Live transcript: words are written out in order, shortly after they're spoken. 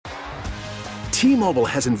T-Mobile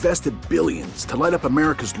has invested billions to light up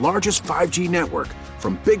America's largest 5G network,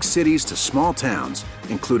 from big cities to small towns,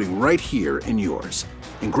 including right here in yours.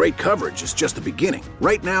 And great coverage is just the beginning.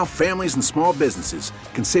 Right now, families and small businesses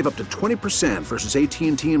can save up to 20% versus AT&T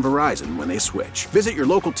and Verizon when they switch. Visit your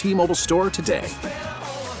local T-Mobile store today.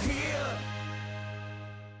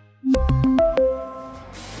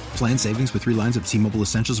 Plan savings with 3 lines of T-Mobile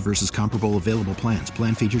Essentials versus comparable available plans.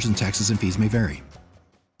 Plan features and taxes and fees may vary.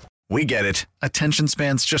 We get it. Attention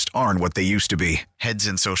spans just aren't what they used to be. Heads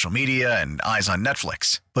in social media and eyes on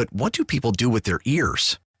Netflix. But what do people do with their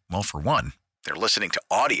ears? Well, for one, they're listening to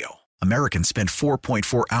audio. Americans spend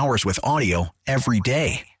 4.4 hours with audio every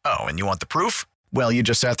day. Oh, and you want the proof? Well, you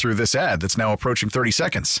just sat through this ad that's now approaching 30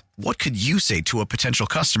 seconds. What could you say to a potential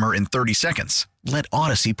customer in 30 seconds? Let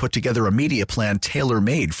Odyssey put together a media plan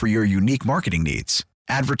tailor-made for your unique marketing needs.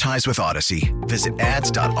 Advertise with Odyssey. Visit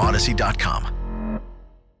ads.odyssey.com.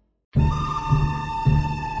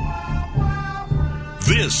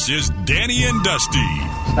 This is Danny and Dusty.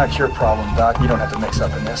 It's not your problem, Doc. You don't have to mix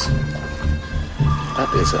up in this. That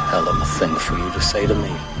is a hell of a thing for you to say to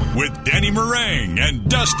me. With Danny Meringue and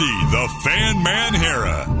Dusty, the Fan Man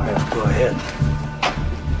Hera. Yeah, go ahead.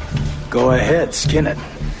 Go ahead, skin it.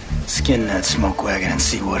 Skin that smoke wagon and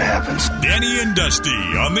see what happens. Danny and Dusty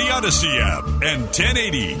on the Odyssey app and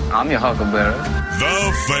 1080. I'm your huckleberry.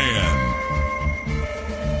 The Fan.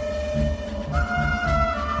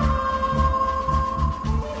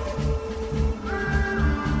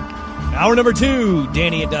 Hour number 2,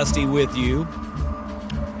 Danny and Dusty with you.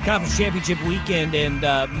 Conference Championship weekend and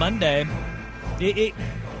Monday. A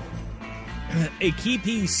key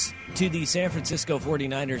piece to the San Francisco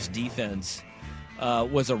 49ers defense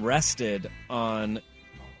was arrested on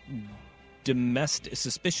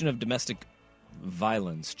suspicion of domestic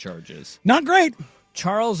violence charges. Not great.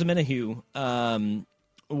 Charles Omenihu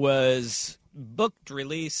was booked,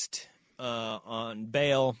 released on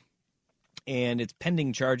bail, and it's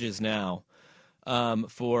pending charges now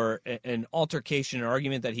for an altercation, an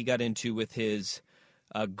argument that he got into with his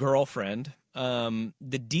girlfriend.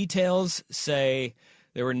 The details say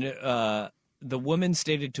there were the woman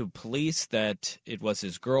stated to police that it was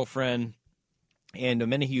his girlfriend, and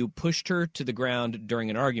Omenihu pushed her to the ground during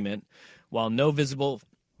an argument. While no visible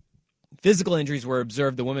physical injuries were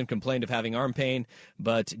observed, the woman complained of having arm pain,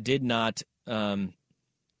 but did not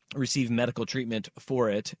receive medical treatment for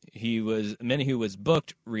it. Omenihu was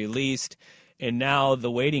booked, released, and now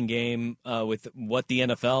the waiting game with what the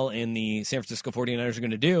NFL and the San Francisco 49ers are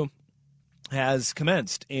going to do has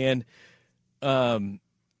commenced. And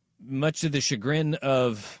much to the chagrin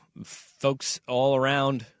of folks all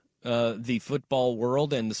around the football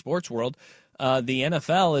world and the sports world, the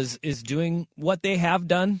NFL is doing what they have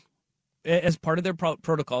done as part of their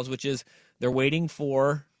protocols, which is they're waiting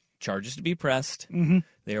for charges to be pressed. Mm-hmm.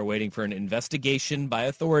 They are waiting for an investigation by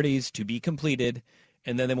authorities to be completed,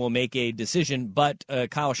 and then they will make a decision. But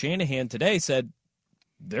Kyle Shanahan today said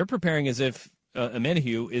they're preparing as if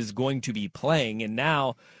Omenihu is going to be playing. And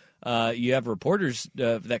now you have reporters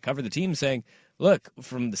that cover the team saying, look,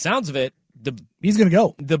 from the sounds of it, he's going to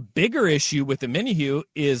go. The bigger issue with Omenihu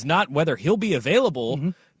is not whether he'll be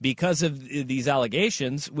available because of these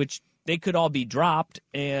allegations, which they could all be dropped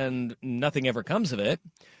and nothing ever comes of it.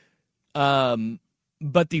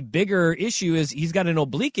 But the bigger issue is he's got an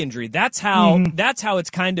oblique injury. That's how it's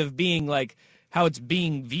kind of being like how it's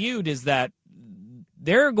being viewed, is that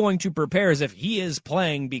they're going to prepare as if he is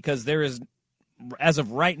playing, because there is, as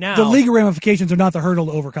of right now, the legal ramifications are not the hurdle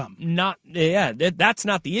to overcome. That's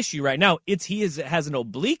not the issue right now. Has an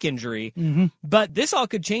oblique injury, but this all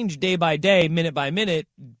could change day by day, minute by minute,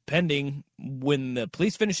 pending when the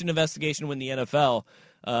police finish an investigation, when the NFL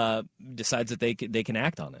decides that they can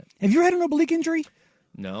act on it. Have you ever had an oblique injury?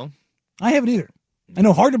 No. I haven't either. I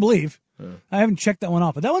know, hard to believe. I haven't checked that one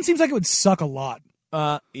off, but that one seems like it would suck a lot.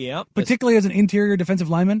 Yeah. Particularly as an interior defensive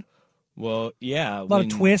lineman. Well, yeah. A lot of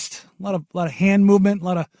twist, a lot of hand movement, a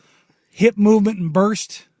lot of hip movement and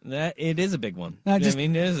burst. It is a big one. It is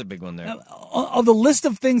a big one there. Of the list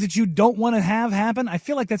of things that you don't want to have happen, I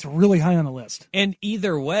feel like that's really high on the list. And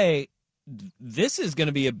either way, this is going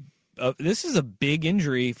to be this is a big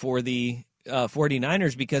injury for the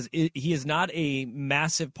 49ers, because he is not a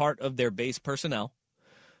massive part of their base personnel.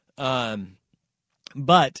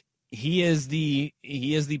 But he is the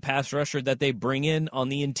pass rusher that they bring in on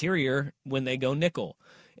the interior when they go nickel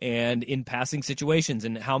and in passing situations.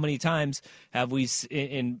 And how many times have we,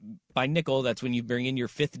 by nickel, that's when you bring in your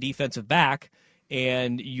fifth defensive back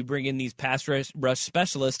and you bring in these pass rush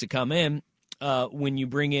specialists to come in. When you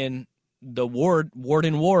bring in the Ward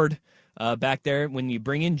back there, when you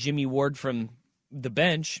bring in Jimmy Ward from the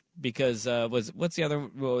bench because what's the other?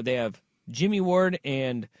 Well, they have Jimmy Ward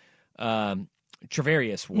and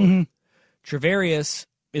Travarius Ward. Mm-hmm. Travarius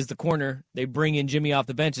is the corner. They bring in Jimmy off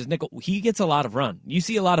the bench as nickel. He gets a lot of run. You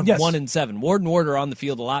see a lot of 1 and 7. Ward and Ward are on the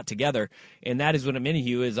field a lot together, and that is when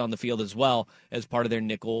Omenihu is on the field as well as part of their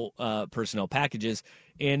nickel personnel packages.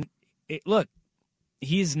 And look,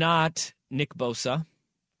 he's not Nick Bosa,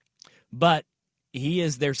 but he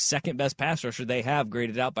is their second best pass rusher they have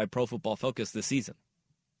graded out by Pro Football Focus this season.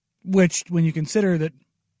 Which, when you consider that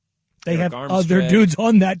they Eric have Armstead, other dudes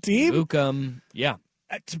on that team, Bucum, yeah.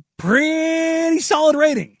 That's a pretty solid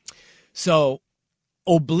rating. So,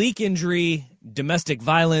 oblique injury, domestic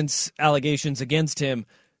violence allegations against him.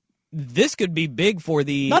 This could be big for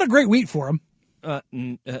the. Not a great week for him.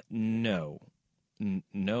 No,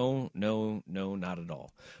 not at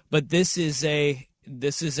all. But this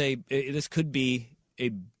could be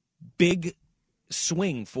a big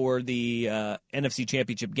swing for the NFC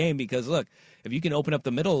Championship game because look, if you can open up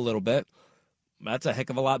the middle a little bit. That's a heck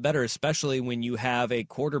of a lot better, especially when you have a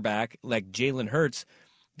quarterback like Jalen Hurts.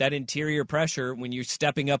 That interior pressure, when you're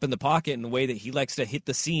stepping up in the pocket in the way that he likes to hit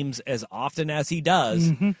the seams as often as he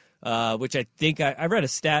does, which I think I read a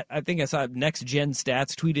stat. I think I saw Next Gen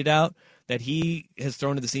Stats tweeted out that he has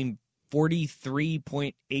thrown to the seam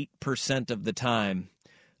 43.8% of the time.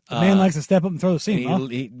 The man likes to step up and throw the seam.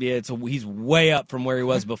 He's way up from where he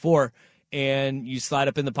was before. And you slide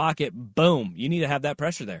up in the pocket, boom, you need to have that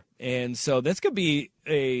pressure there. And so this could be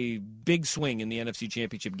a big swing in the NFC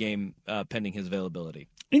Championship game pending his availability.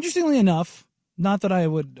 Interestingly enough, not that I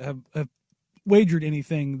would have wagered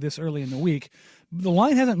anything this early in the week, the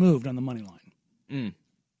line hasn't moved on the money line.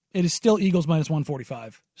 It is still Eagles minus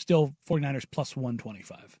 145, still 49ers plus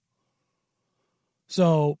 125.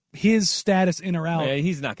 So his status in or out,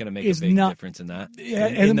 he's not going to make a big difference in that.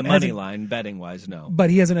 In the money line, betting wise, no. But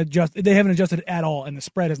he hasn't adjusted. They haven't adjusted at all, and the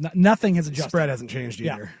spread has not. Nothing has adjusted. The spread hasn't changed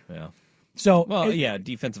either. Yeah. So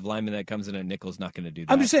defensive lineman that comes in at nickel's not going to do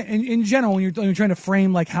that. I'm just saying, in general, when you're trying to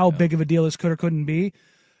frame like how big of a deal this could or couldn't be,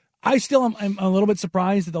 I still am. I'm a little bit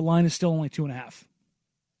surprised that the line is still only 2.5.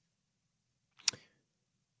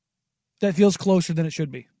 That feels closer than it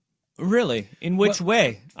should be. Really? In which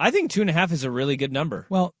way? I think 2.5 is a really good number.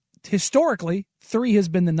 Well, historically, 3 has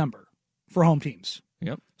been the number for home teams.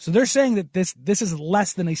 Yep. So they're saying that this is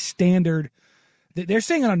less than a standard. They're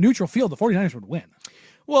saying on a neutral field, the 49ers would win.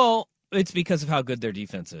 Well, it's because of how good their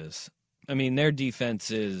defense is. I mean, their defense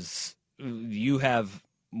is, you have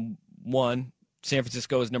one, San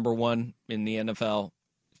Francisco is number 1 in the NFL,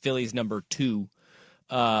 Philly's number 2.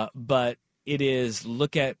 But it is,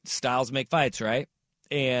 look at styles make fights, right?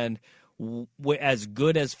 And as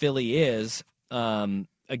good as Philly is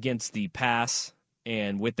against the pass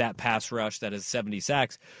and with that pass rush that is 70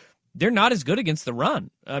 sacks, they're not as good against the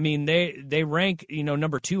run. I mean, they rank,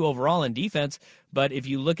 number 2 overall in defense, but if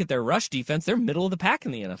you look at their rush defense, they're middle of the pack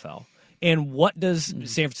in the NFL. And what does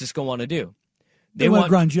San Francisco want to do? They want to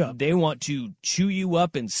grind you up. They want to chew you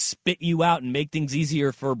up and spit you out and make things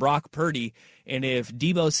easier for Brock Purdy. And if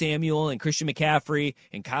Deebo Samuel and Christian McCaffrey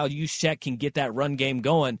and Kyle Juszczyk can get that run game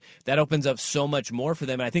going, that opens up so much more for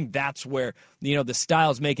them. And I think that's where, the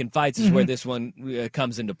styles making fights is where this one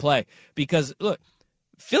comes into play. Because, look,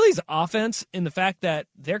 Philly's offense, in the fact that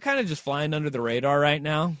they're kind of just flying under the radar right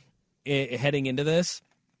now, heading into this,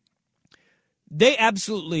 they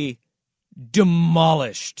absolutely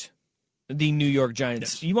demolished the New York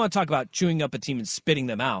Giants. Yes. You want to talk about chewing up a team and spitting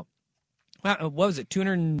them out. What was it,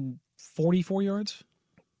 244 yards?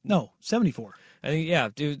 No, 74. I think,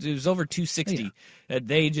 it was over 260. Yeah.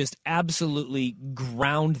 They just absolutely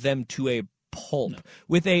ground them to a pulp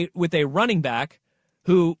with a running back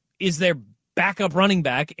who is their backup running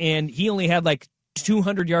back, and he only had like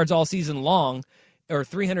 200 yards all season long, or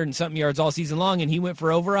 300 and something yards all season long, and he went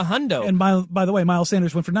for over 100. And by the way, Miles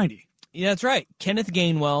Sanders went for 90. Yeah, that's right. Kenneth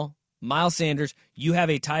Gainwell, Miles Sanders, you have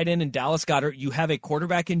a tight end in Dallas Goedert, you have a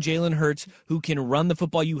quarterback in Jalen Hurts who can run the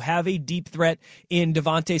football, you have a deep threat in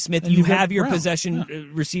Devontae Smith, and you have your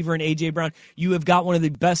possession receiver in A.J. Brown, you have got one of the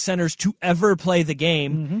best centers to ever play the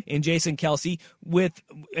game in Jason Kelce, with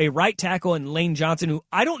a right tackle in Lane Johnson, who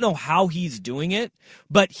I don't know how he's doing it,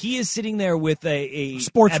 but he is sitting there with a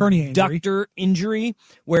sports hernia abductor injury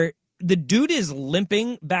where the dude is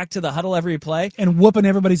limping back to the huddle every play. And whooping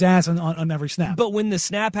everybody's ass on every snap. But when the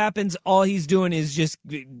snap happens, all he's doing is just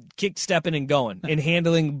kick-stepping and going and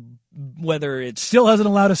handling, whether it's... Still hasn't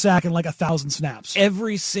allowed a sack in like 1,000 snaps.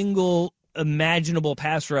 Every single imaginable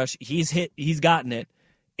pass rush, he's gotten it,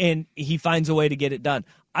 and he finds a way to get it done.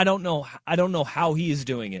 I don't know how he is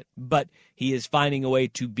doing it, but he is finding a way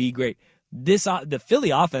to be great. the Philly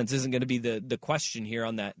offense isn't going to be the question here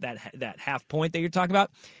on that half point that you're talking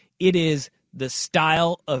about. It is the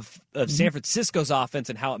style of San Francisco's offense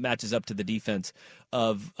and how it matches up to the defense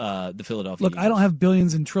of the Philadelphia Look, Eagles. I don't have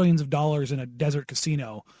billions and trillions of dollars in a desert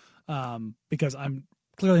casino because I'm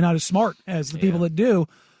clearly not as smart as the people that do,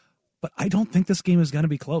 but I don't think this game is going to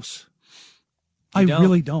be close. I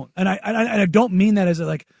really don't. And I don't mean that as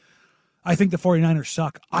I think the 49ers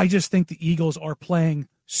suck. I just think the Eagles are playing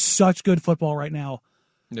such good football right now.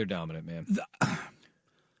 They're dominant, man.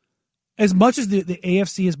 As much as the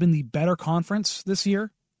AFC has been the better conference this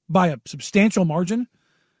year by a substantial margin,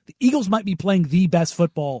 the Eagles might be playing the best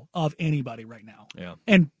football of anybody right now. Yeah.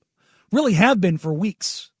 And really have been for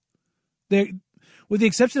weeks. They, with the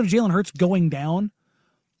exception of Jalen Hurts going down,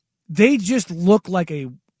 they just look like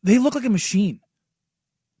a machine.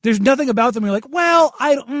 There's nothing about them. You're like, well,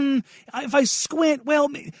 if I squint, well,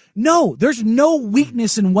 no, there's no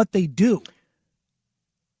weakness in what they do.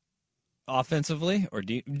 Offensively or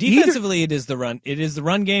defensively, it is the run. It is the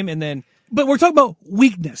run game, and then. But we're talking about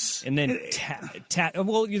weakness, and then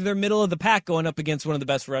well, they're middle of the pack going up against one of the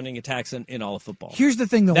best running attacks in all of football. Here's the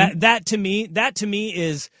thing, though. That to me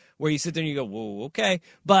is where you sit there and you go, whoa, okay.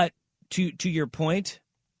 But to your point,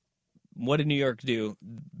 what did New York do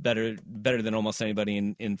better than almost anybody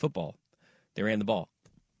in football? They ran the ball.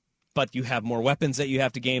 But you have more weapons that you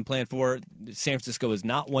have to game plan for. San Francisco is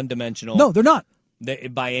not one-dimensional. No, they're not.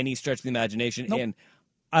 By any stretch of the imagination. Nope. And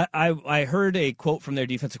I heard a quote from their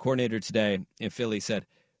defensive coordinator today in Philly said,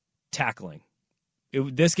 tackling.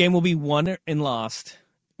 This game will be won and lost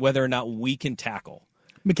whether or not we can tackle.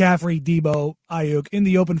 McCaffrey, Debo, Ayuk in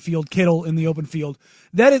the open field, Kittle in the open field.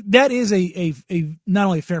 That is a not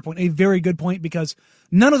only a fair point, a very good point, because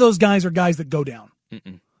none of those guys are guys that go down.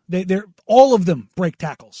 They're all of them break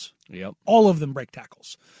tackles. Yep. All of them break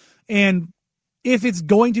tackles. And if it's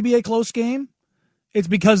going to be a close game, it's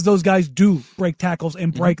because those guys do break tackles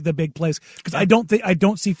and break the big plays. Because I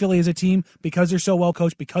don't see Philly as a team, because they're so well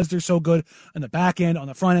coached, because they're so good on the back end, on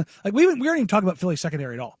the front end. Like we aren't even talking about Philly's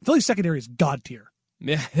secondary at all. Philly's secondary is god tier.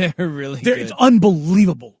 Yeah, they're really good. It's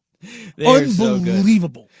unbelievable. They're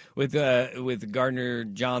unbelievable. So good. With Gardner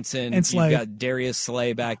Johnson and Slay. You've got Darius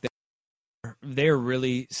Slay back there. They're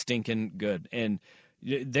really stinking good, and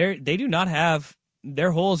they do not have,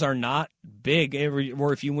 their holes are not big,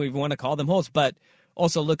 or if you want to call them holes, but.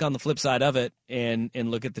 Also, look on the flip side of it and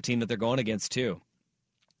look at the team that they're going against, too.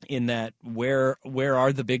 In that, where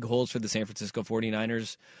are the big holes for the San Francisco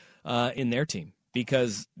 49ers in their team?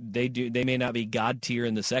 Because they may not be God tier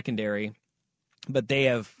in the secondary, but they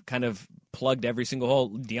have kind of plugged every single hole.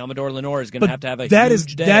 Diamador Lenore is going to have a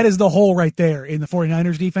huge day. That is the hole right there in the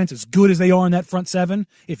 49ers defense. As good as they are in that front seven,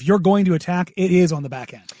 if you're going to attack, it is on the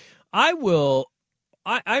back end.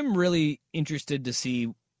 I'm really interested to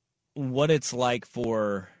see what it's like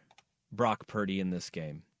for Brock Purdy in this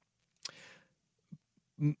game.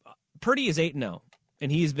 Purdy is 8-0, and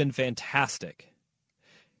he's been fantastic.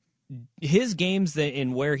 His games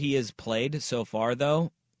in where he has played so far,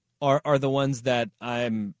 though, are the ones that I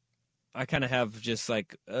kind of have just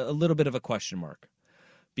like a little bit of a question mark.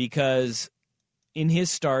 Because in his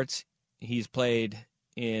starts, he's played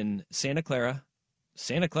in Santa Clara,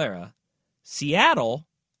 Seattle,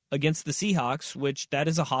 against the Seahawks, which that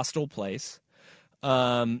is a hostile place.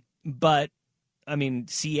 But, I mean,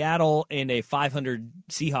 Seattle and a 500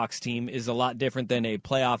 Seahawks team is a lot different than a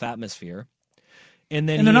playoff atmosphere. And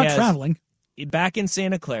they're not traveling. Back in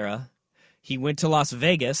Santa Clara, he went to Las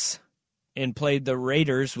Vegas and played the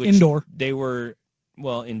Raiders, which indoor. They were,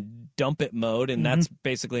 in dump it mode, and that's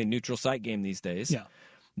basically a neutral site game these days. Yeah.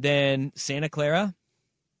 Then Santa Clara.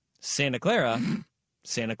 He's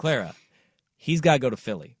got to go to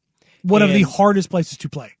Philly. One of the hardest places to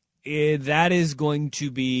play. That is going to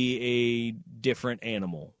be a different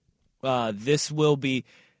animal. This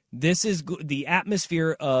is the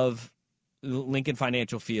atmosphere of Lincoln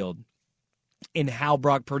Financial Field and how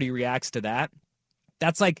Brock Purdy reacts to that.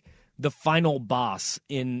 That's like the final boss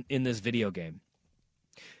in this video game.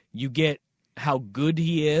 You get how good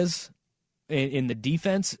he is in the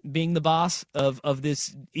defense being the boss of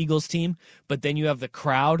this Eagles team, but then you have the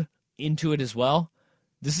crowd into it as well.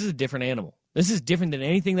 This is a different animal. This is different than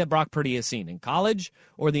anything that Brock Purdy has seen in college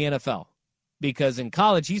or the NFL. Because in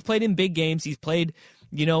college, he's played in big games. He's played,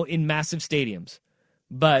 in massive stadiums.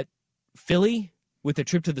 But Philly, with a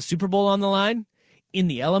trip to the Super Bowl on the line, in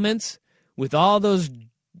the elements, with all those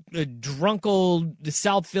drunk old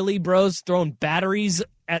South Philly bros throwing batteries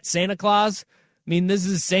at Santa Claus, this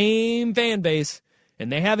is the same fan base,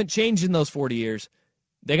 and they haven't changed in those 40 years.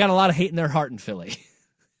 They got a lot of hate in their heart in Philly.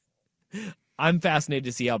 I'm fascinated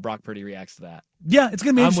to see how Brock Purdy reacts to that. Yeah, it's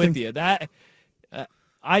going to be I'm interesting. with you. That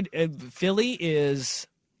Philly is.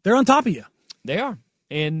 They're on top of you. They are.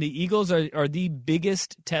 And the Eagles are the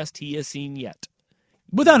biggest test he has seen yet.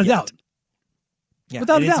 Without a doubt. Yeah,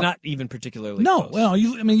 Without a doubt. It's not even particularly No, close. well,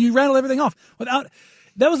 you rattled everything off.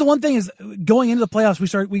 That was the one thing is going into the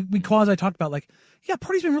playoffs, I talked about, like, yeah,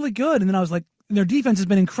 Purdy's been really good. And then I was like, their defense has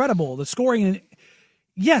been incredible. The scoring, and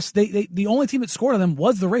yes, the only team that scored on them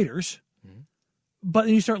was the Raiders. Mm-hmm. But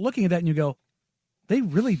then you start looking at that and you go, they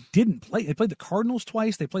really didn't play. They played the Cardinals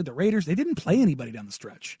twice. They played the Raiders. They didn't play anybody down the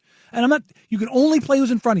stretch. And you can only play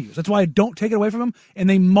who's in front of you. So that's why I don't take it away from them. And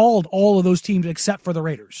they mauled all of those teams except for the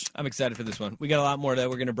Raiders. I'm excited for this one. We got a lot more that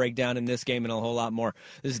we're going to break down in this game and a whole lot more.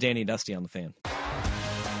 This is Danny and Dusty on The Fan.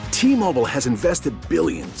 T-Mobile has invested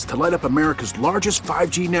billions to light up America's largest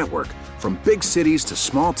 5G network, from big cities to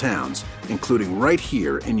small towns, including right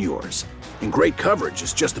here in yours. And great coverage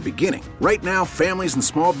is just the beginning. Right now, families and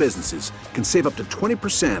small businesses can save up to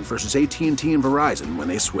 20% versus AT&T and Verizon when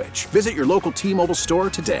they switch. Visit your local T-Mobile store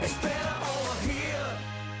today.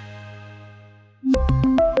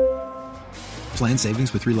 Plan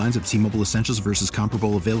savings with 3 lines of T-Mobile Essentials versus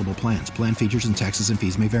comparable available plans. Plan features and taxes and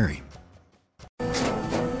fees may vary.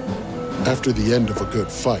 After the end of a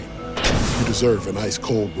good fight, you deserve an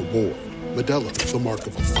ice-cold reward. Modelo is the mark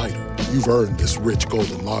of a fighter. You've earned this rich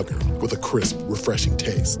golden lager with a crisp, refreshing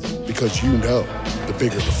taste. Because you know, the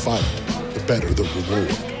bigger the fight, the better the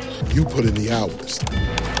reward. You put in the hours,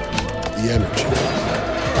 the energy,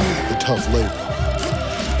 the tough labor.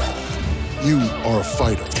 You are a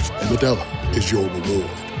fighter, and Modelo is your reward.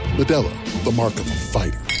 Modelo, the mark of a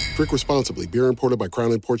fighter. Drink responsibly. Beer imported by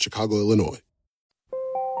Crown Imports, Chicago, Illinois.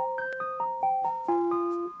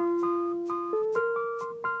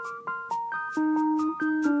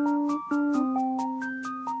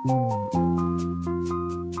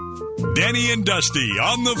 Danny and Dusty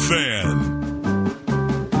on The Fan.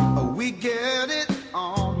 We get it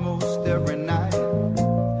almost every night.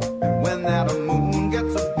 And when that moon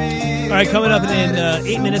gets a big. All right, coming up in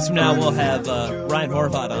 8 minutes from now, we'll have Ryan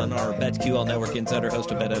Horvath on, our BetQL Network insider,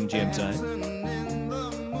 host of BetMGM tonight.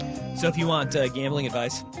 So if you want gambling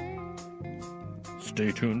advice,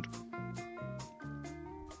 stay tuned.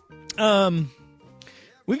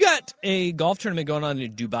 We've got a golf tournament going on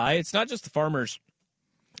in Dubai. It's not just the Farmers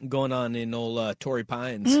going on in old Torrey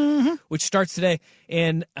Pines, which starts today.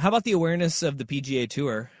 And how about the awareness of the PGA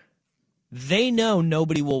Tour? They know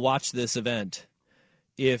nobody will watch this event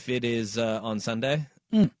if it is on Sunday.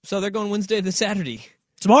 So they're going Wednesday to Saturday.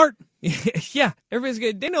 Smart. Yeah, everybody's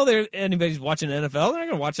good. They know anybody's watching NFL. They're not going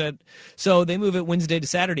to watch that. So they move it Wednesday to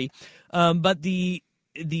Saturday. But the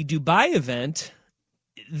Dubai event,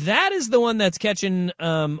 that is the one that's catching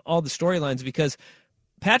all the storylines because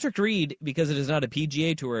Patrick Reed, because it is not a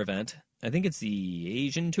PGA Tour event, I think it's the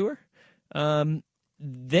Asian Tour, the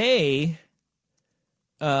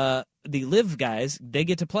LIV guys, they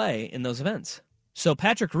get to play in those events. So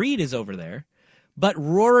Patrick Reed is over there, but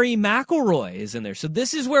Rory McIlroy is in there. So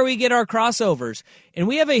this is where we get our crossovers. And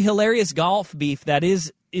we have a hilarious golf beef that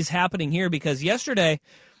is happening here because yesterday,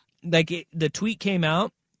 the tweet came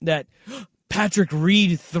out that Patrick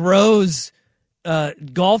Reed throws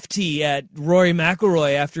golf tee at Rory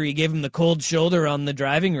McIlroy after he gave him the cold shoulder on the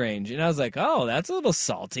driving range. And I was like, oh, that's a little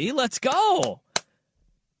salty. Let's go.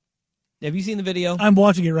 Have you seen the video? I'm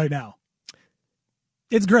watching it right now.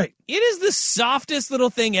 It's great. It is the softest little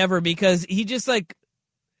thing ever because he just like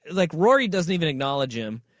Rory doesn't even acknowledge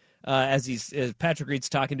him as Patrick Reed's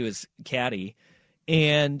talking to his caddy.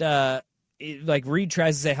 And Reed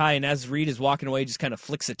tries to say hi, and as Reed is walking away, he just kind of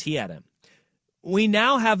flicks a tee at him. We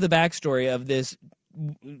now have the backstory of this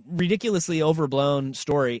ridiculously overblown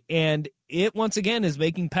story, and it once again is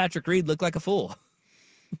making Patrick Reed look like a fool.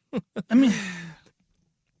 I mean,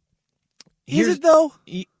 is it though?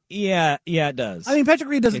 Yeah, it does. I mean, Patrick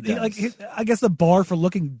Reed doesn't I guess the bar for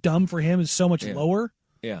looking dumb for him is so much lower.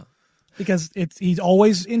 Yeah. Because he's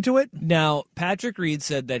always into it. Now, Patrick Reed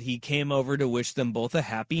said that he came over to wish them both a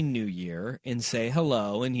happy new year and say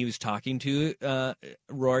hello, and he was talking to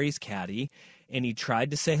Rory's caddy, and he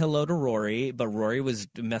tried to say hello to Rory, but Rory was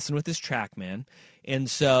messing with his TrackMan. And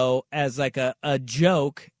so as like a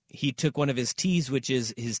joke, he took one of his tees, which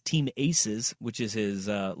is his Team Aces, which is his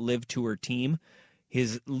LIV Tour team.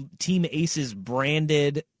 His Team Aces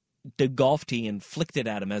branded the golf tee and flicked it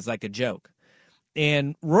at him as like a joke.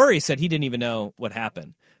 And Rory said he didn't even know what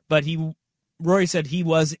happened. But Rory said he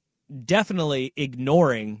was definitely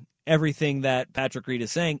ignoring everything that Patrick Reed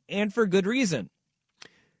is saying, and for good reason.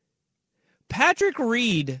 Patrick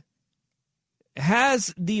Reed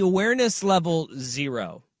has the awareness level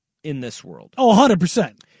 0 in this world. Oh,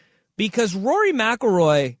 100%. because Rory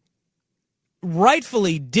McIlroy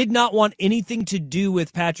rightfully did not want anything to do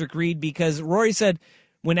with Patrick Reed, because Rory said,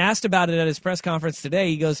 when asked about it at his press conference today,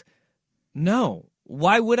 he goes, no,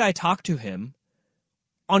 why would I talk to him?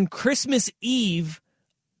 On Christmas Eve,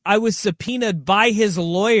 I was subpoenaed by his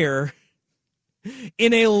lawyer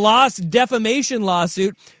in a defamation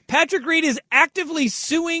lawsuit. Patrick Reed is actively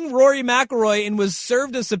suing Rory McIlroy and was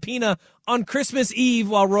served a subpoena on Christmas Eve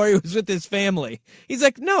while Rory was with his family. He's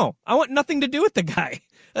like, no, I want nothing to do with the guy.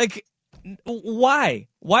 Like, why?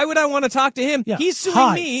 Why would I want to talk to him? Yeah. He's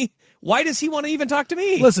suing me. Why does he want to even talk to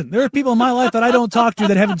me? Listen, there are people in my life that I don't talk to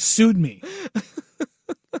that haven't sued me,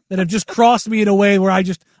 that have just crossed me in a way where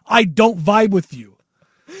I don't vibe with you.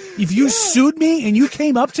 If you sued me and you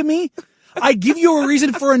came up to me, I give you a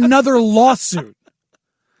reason for another lawsuit.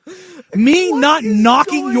 Me not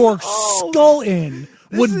knocking your skull in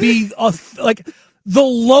would be the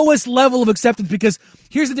lowest level of acceptance, because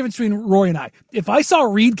here's the difference between Rory and I. If I saw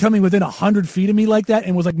Reed coming within 100 feet of me like that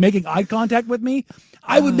and was like making eye contact with me,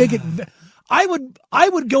 I would make it. I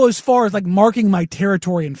would go as far as like marking my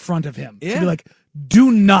territory in front of him. Yeah. To be like,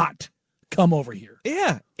 do not come over here.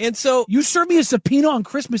 Yeah. And so you serve me a subpoena on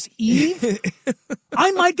Christmas Eve,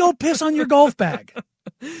 I might go piss on your golf bag.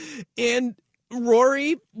 And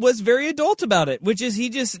Rory was very adult about it, which is he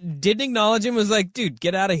just didn't acknowledge him, was like, dude,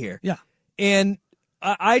 get out of here. Yeah. And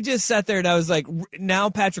I just sat there and I was like, now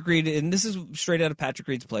Patrick Reed, and this is straight out of Patrick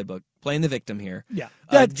Reed's playbook, playing the victim here. Yeah.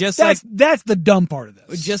 That's the dumb part of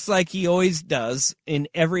this. Just like he always does in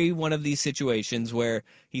every one of these situations where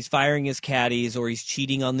he's firing his caddies, or he's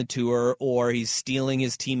cheating on the tour, or he's stealing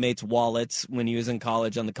his teammates' wallets when he was in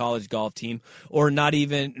college on the college golf team, or not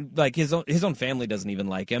even, like his own family doesn't even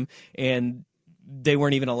like him, and they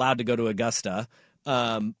weren't even allowed to go to Augusta.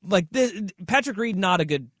 Patrick Reed, not a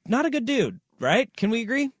good dude, right? Can we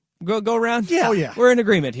agree? Go around? Yeah. Oh, yeah. We're in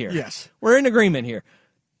agreement here. Yes. We're in agreement here.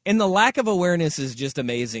 And the lack of awareness is just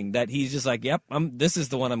amazing, that he's just like, yep, this is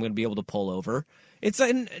the one I'm going to be able to pull over. It's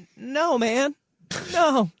like, no, man.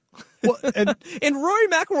 No. Well, and Rory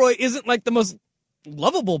McIlroy isn't like the most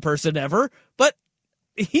lovable person ever, but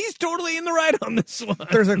he's totally in the right on this one.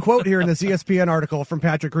 There's a quote here in this ESPN article from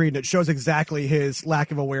Patrick Reed, and it shows exactly his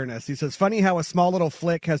lack of awareness. He says, funny how a small little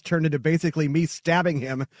flick has turned into basically me stabbing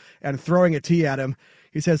him and throwing a tee at him.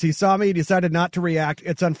 He says he saw me, decided not to react.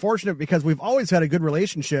 It's unfortunate because we've always had a good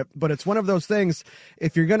relationship, but it's one of those things,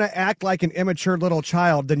 if you're going to act like an immature little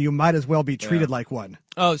child, then you might as well be treated like one.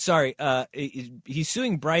 Oh, sorry. He's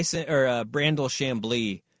suing Bryson or Brandel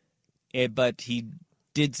Chambly, but he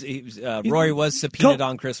did. Rory was subpoenaed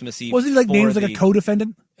on Christmas Eve. Was he named like a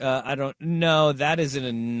co-defendant? I don't know. That is in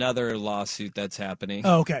another lawsuit that's happening.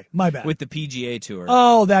 Oh, okay. My bad. With the PGA Tour.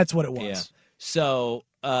 Oh, that's what it was. Yeah. So,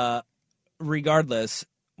 regardless,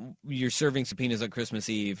 you're serving subpoenas on Christmas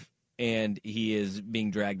Eve, and he is being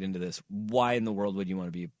dragged into this. Why in the world would you want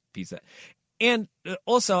to be a piece of that? And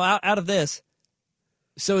also, out of this,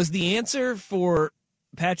 so is the answer for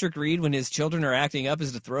Patrick Reed when his children are acting up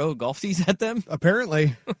is to throw golf tees at them?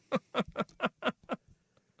 Apparently.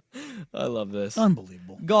 I love this.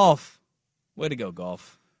 Unbelievable. Golf. Way to go,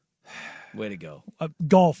 golf. Way to go.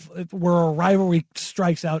 Golf, where a rivalry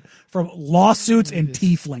strikes out from lawsuits and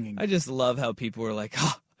tee flinging. I just love how people were like,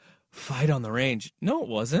 fight on the range. No, it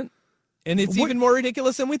wasn't. And it's even more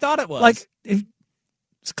ridiculous than we thought it was.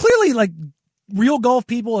 It's clearly real golf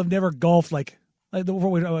people have never golfed like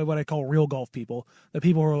what I call real golf people. The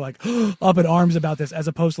people who are like up in arms about this, as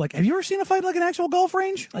opposed to have you ever seen a fight like an actual golf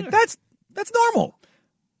range? That's normal.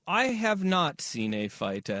 I have not seen a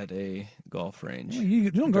fight at a golf range.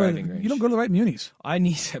 You don't go to the right munis. I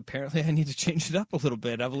need to change it up a little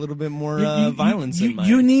bit. I have a little bit more violence in my.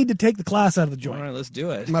 You need to take the class out of the joint. All right, let's do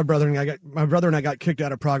it. My brother and I got kicked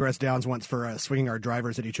out of Progress Downs once for swinging our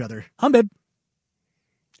drivers at each other. Babe.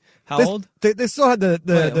 How old? They still had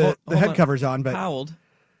the head on. covers on, but how old?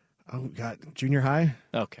 Oh God, junior high.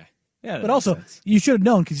 Okay. Yeah, but also you should have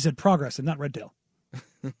known because you said Progress and not Red Tail.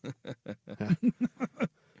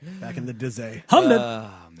 Back in the dizzy. Oh,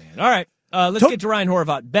 man. All right. Let's get to Ryan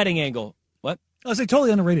Horvat. Betting angle. What? I was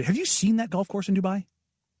totally underrated. Have you seen that golf course in Dubai?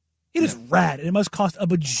 It is rad, and it must cost $1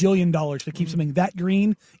 bajillion to keep something that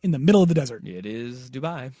green in the middle of the desert. It is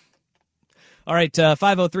Dubai. All right,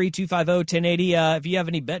 503-250-1080. If you have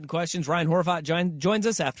any betting questions, Ryan Horvat joins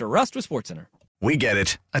us after Rust with SportsCenter. We get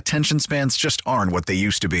it. Attention spans just aren't what they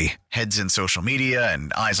used to be. Heads in social media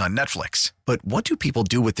and eyes on Netflix. But what do people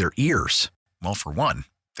do with their ears? Well, for one,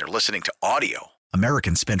 they're listening to audio.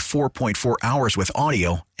 Americans spend 4.4 hours with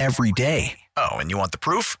audio every day. Oh, and you want the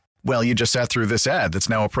proof? Well, you just sat through this ad that's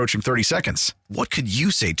now approaching 30 seconds. What could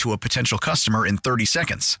you say to a potential customer in 30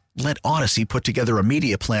 seconds? Let Odyssey put together a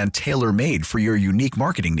media plan tailor-made for your unique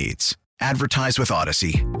marketing needs. Advertise with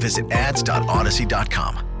Odyssey. Visit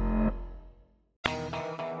ads.odyssey.com.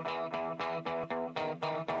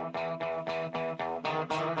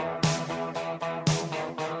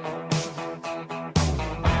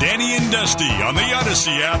 Danny and Dusty on the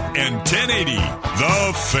Odyssey app and 1080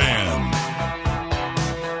 The Fan.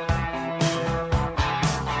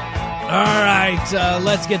 All right,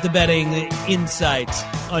 let's get the betting insight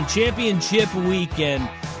on championship weekend.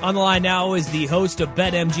 On the line now is the host of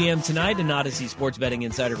BetMGM Tonight and Odyssey Sports Betting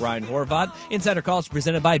Insider Ryan Horvath. Insider calls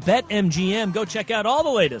presented by BetMGM. Go check out all the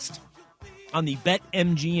latest on the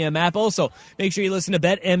BetMGM app. Also, make sure you listen to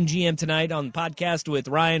BetMGM Tonight on the podcast with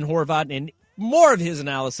Ryan Horvath and more of his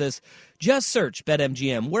analysis. Just search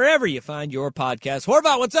BetMGM wherever you find your podcast.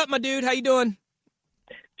 Horvath, what's up, my dude? How you doing?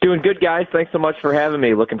 Doing good, guys. Thanks so much for having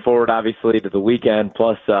me. Looking forward, obviously, to the weekend.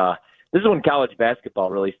 Plus, this is when college basketball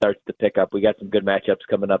really starts to pick up. We got some good matchups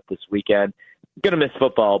coming up this weekend. Going to miss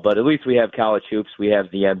football, but at least we have college hoops. We have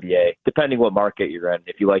the NBA, depending what market you're in,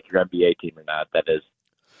 if you like your NBA team or not, that is.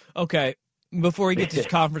 Okay, before we get to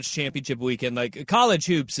conference championship weekend, like college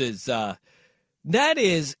hoops is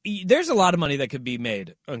there's a lot of money that could be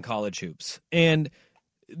made on college hoops.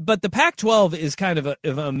 But the Pac-12 is kind of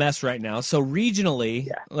a mess right now. So regionally,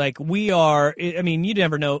 like we are, I mean, you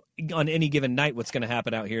never know on any given night what's going to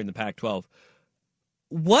happen out here in the Pac-12.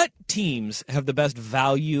 What teams have the best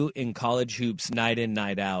value in college hoops night in,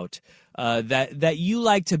 night out that you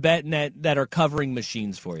like to bet and that are covering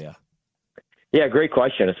machines for you? Yeah, great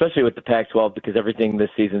question, especially with the Pac-12 because everything this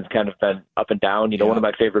season's kind of been up and down. You know, one of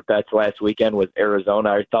my favorite bets last weekend was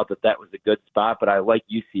Arizona. I thought that was a good spot, but I like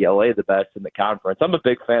UCLA the best in the conference. I'm a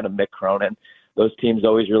big fan of Mick Cronin. Those teams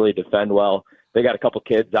always really defend well. They got a couple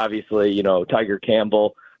kids, obviously, you know, Tiger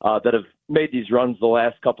Campbell, that have made these runs the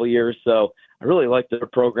last couple of years. So I really like their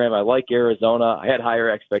program. I like Arizona. I had higher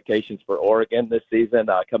expectations for Oregon this season.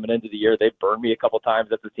 Coming into the year, they burned me a couple times.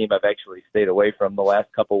 That's a team I've actually stayed away from the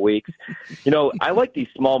last couple of weeks. You know, I like these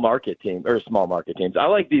small market teams. I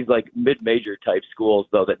like these like mid-major type schools,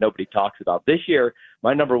 though, that nobody talks about. This year,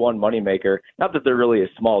 my number one moneymaker, not that they're really a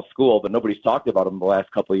small school, but nobody's talked about them the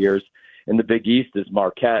last couple of years, in the Big East is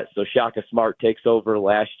Marquette. So Shaka Smart takes over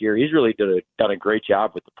last year. He's really done a great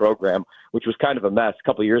job with the program, which was kind of a mess. A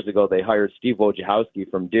couple of years ago, they hired Steve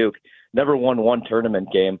Wojciechowski from Duke. Never won one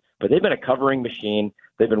tournament game, but they've been a covering machine.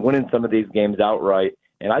 They've been winning some of these games outright,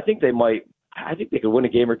 and I think they could win a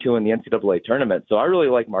game or two in the NCAA tournament. So I really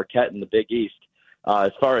like Marquette in the Big East.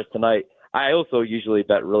 As far as tonight, I also usually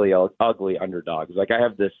bet really ugly underdogs. Like I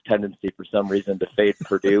have this tendency for some reason to fade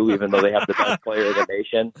Purdue, even though they have the best player in the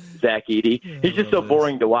nation, Zach Edey. He's just so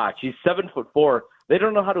boring to watch. He's 7'4". They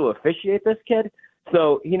don't know how to officiate this kid,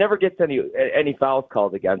 so he never gets any fouls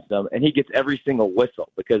called against him, and he gets every single whistle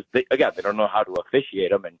because they don't know how to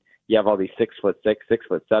officiate him. And you have all these 6'6",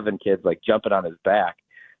 6'7" kids like jumping on his back.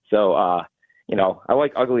 So you know, I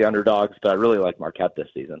like ugly underdogs, but I really like Marquette this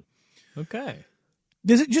season. Okay.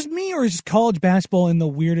 Is it just me, or is college basketball in the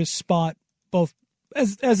weirdest spot, both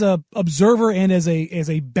as a observer and as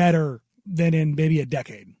a bettor, than in maybe a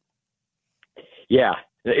decade? Yeah,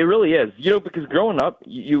 it really is. You know, because growing up,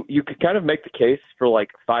 you could kind of make the case for like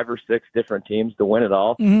 5 or 6 different teams to win it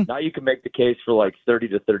all. Mm-hmm. Now you can make the case for like 30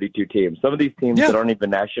 to 32 teams. Some of these teams that aren't even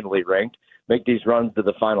nationally ranked make these runs to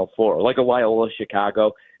the Final Four, like a Loyola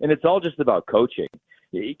Chicago, and it's all just about coaching.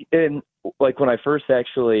 And like when I first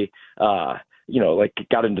actually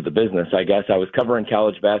got into the business, I guess I was covering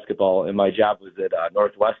college basketball, and my job was at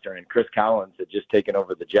Northwestern, and Chris Collins had just taken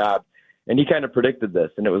over the job, and he kind of predicted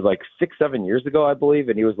this, and it was like 6-7 years ago, I believe,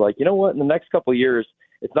 and he was like, you know what, in the next couple of years,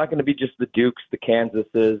 it's not going to be just the Dukes, the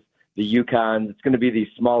Kansases, the UConns, it's going to be these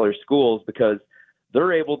smaller schools because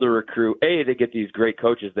they're able to recruit. They get these great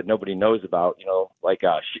coaches that nobody knows about, you know, like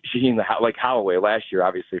Shaheen, like Holloway last year,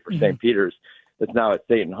 obviously for St. Peter's, that's now at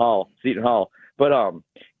Seton Hall. But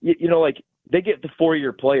like they get the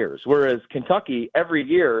 4-year players, whereas Kentucky every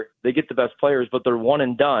year they get the best players, but they're one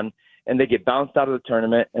and done, and they get bounced out of the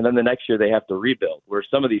tournament, and then the next year they have to rebuild. Where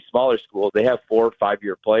some of these smaller schools, they have 4 or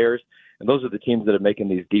 5-year players, and those are the teams that are making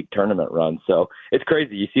these deep tournament runs. So it's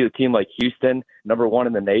crazy. You see a team like Houston, number 1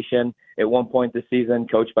 in the nation at one point this season,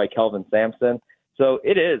 coached by Kelvin Sampson. So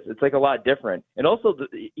it is. It's like a lot different. And also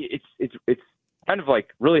it's kind of like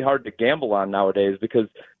really hard to gamble on nowadays because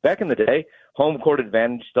back in the day, home court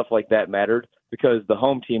advantage, stuff like that mattered because the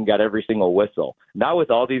home team got every single whistle. Now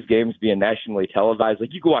with all these games being nationally televised,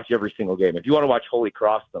 like you can watch every single game. If you want to watch Holy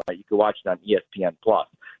Cross tonight, you can watch it on ESPN+.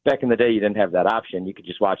 Back in the day, you didn't have that option. You could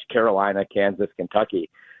just watch Carolina, Kansas, Kentucky.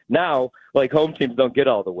 Now, like, home teams don't get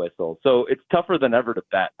all the whistles. So it's tougher than ever to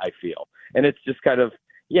bet, I feel. And it's just kind of,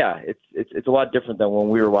 it's a lot different than when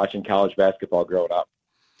we were watching college basketball growing up.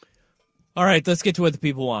 All right, let's get to what the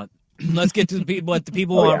people want. Let's get to what the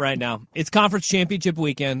people want right now. It's conference championship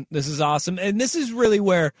weekend. This is awesome. And this is really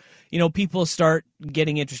where, people start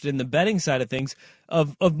getting interested in the betting side of things,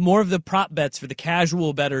 of more of the prop bets for the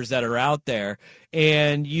casual bettors that are out there.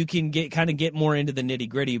 And you can get more into the nitty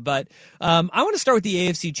gritty. But I want to start with the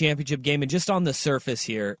AFC championship game. And just on the surface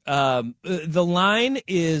here, the line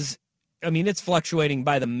is, it's fluctuating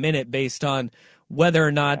by the minute based on whether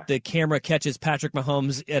or not the camera catches Patrick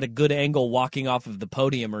Mahomes at a good angle walking off of the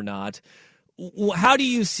podium or not. How do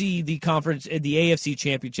you see the AFC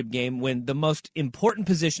championship game when the most important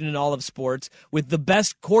position in all of sports with the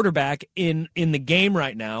best quarterback in the game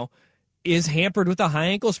right now is hampered with a high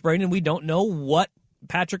ankle sprain, and we don't know what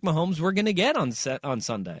Patrick Mahomes we're going to get on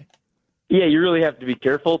Sunday? Yeah, you really have to be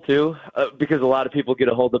careful, too, because a lot of people get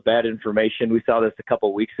a hold of bad information. We saw this a couple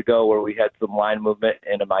of weeks ago where we had some line movement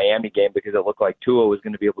in a Miami game because it looked like Tua was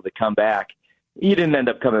going to be able to come back. He didn't end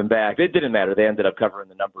up coming back. It didn't matter. They ended up covering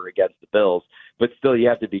the number against the Bills. But still, you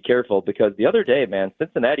have to be careful because the other day, man,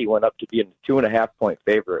 Cincinnati went up to be a 2.5-point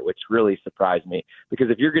favorite, which really surprised me. Because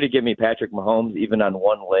if you're going to give me Patrick Mahomes even on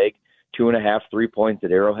one leg, 2.5, 3 points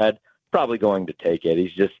at Arrowhead, probably going to take it.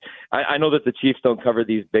 He's just, I know that the Chiefs don't cover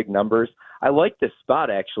these big numbers. I like this spot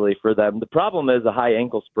actually for them. The problem is a high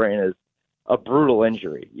ankle sprain is a brutal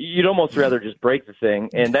injury. You'd almost rather just break the thing,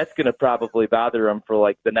 and that's going to probably bother him for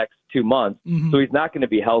like the next 2 months. So he's not going to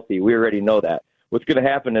be healthy. We already know that. What's going to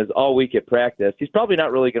happen is all week at practice, he's probably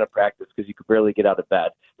not really going to practice because he could barely get out of bed.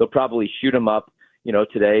 They'll probably shoot him up,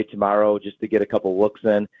 today, tomorrow, just to get a couple looks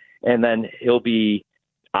in, and then he'll be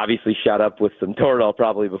obviously shot up with some Toradol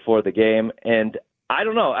probably before the game. And I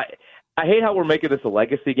don't know. I hate how we're making this a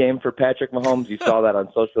legacy game for Patrick Mahomes. You saw that on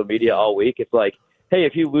social media all week. It's like, hey,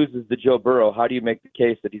 if he loses to Joe Burrow, how do you make the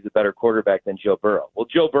case that he's a better quarterback than Joe Burrow? Well,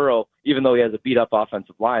 Joe Burrow, even though he has a beat-up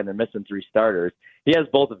offensive line, they're missing 3 starters, he has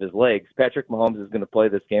both of his legs. Patrick Mahomes is going to play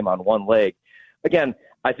this game on one leg. Again,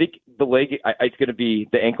 I think the leg,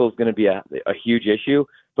 the ankle is going to be a huge issue.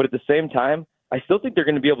 But at the same time, I still think they're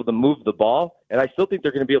going to be able to move the ball, and I still think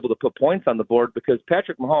they're going to be able to put points on the board because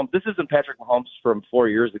Patrick Mahomes, this isn't Patrick Mahomes from 4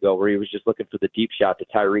 years ago where he was just looking for the deep shot to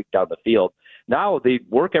Tyreek down the field. Now they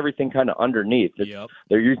work everything kind of underneath.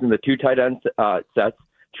 They're using the 2 tight end sets.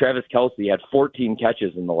 Travis Kelce had 14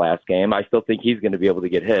 catches in the last game. I still think he's going to be able to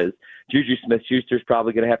get his. Juju Smith-Schuster's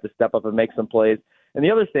probably going to have to step up and make some plays. And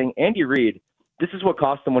the other thing, Andy Reid, this is what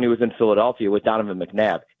cost him when he was in Philadelphia with Donovan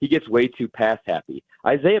McNabb. He gets way too pass happy.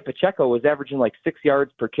 Isaiah Pacheco was averaging like 6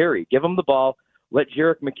 yards per carry. Give him the ball. Let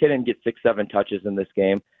Jerick McKinnon get 6-7 touches in this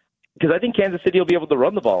game because I think Kansas City will be able to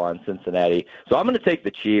run the ball on Cincinnati. So I'm going to take the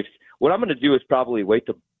Chiefs. What I'm going to do is probably wait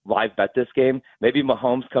to live bet this game. Maybe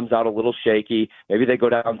Mahomes comes out a little shaky. Maybe they go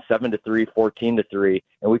down 7-3, 14-3,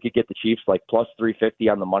 and we could get the Chiefs like plus 350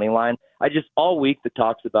 on the money line. All week the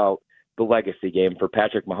talks about the legacy game for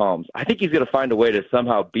Patrick Mahomes. I think he's going to find a way to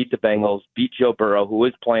somehow beat the Bengals, beat Joe Burrow, who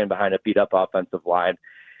is playing behind a beat-up offensive line.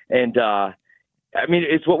 And,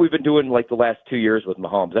 it's what we've been doing like the last 2 years with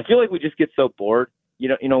Mahomes. I feel like we just get so bored.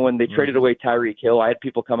 When they traded away Tyreek Hill, I had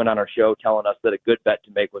people coming on our show telling us that a good bet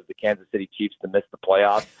to make was the Kansas City Chiefs to miss the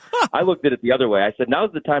playoffs. I looked at it the other way. I said,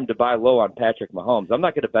 now's the time to buy low on Patrick Mahomes. I'm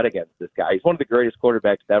not going to bet against this guy. He's one of the greatest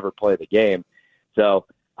quarterbacks to ever play the game. So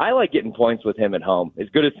I like getting points with him at home. As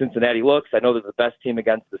good as Cincinnati looks, I know they're the best team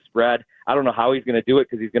against the spread. I don't know how he's going to do it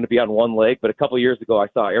because he's going to be on one leg, but a couple years ago I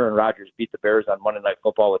saw Aaron Rodgers beat the Bears on Monday Night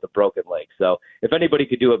Football with a broken leg. So if anybody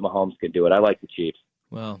could do it, Mahomes can do it. I like the Chiefs.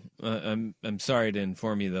 Well, I'm sorry to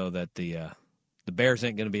inform you though that the Bears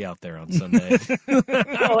ain't going to be out there on Sunday.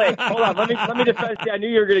 Well, hey, hold on. Let me defend. I knew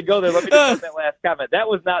you were going to go there. Let me defend that last comment. That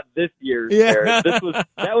was not this year's Bears.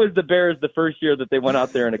 That was the Bears the first year that they went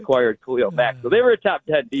out there and acquired Khalil Mack. So they were a top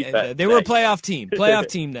 10 defense. They were a playoff team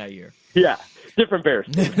that year. Yeah, different Bears.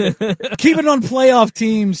 Keeping on playoff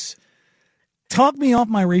teams. Talk me off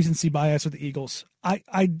my recency bias with the Eagles. I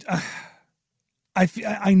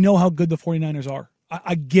know how good the 49ers are.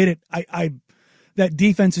 I get it. That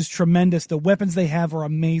defense is tremendous. The weapons they have are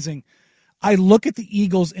amazing. I look at the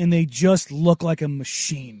Eagles and they just look like a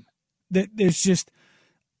machine.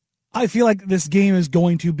 I feel like this game is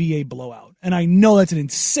going to be a blowout. And I know that's an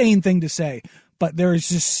insane thing to say, but there is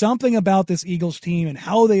just something about this Eagles team and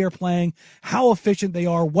how they are playing, how efficient they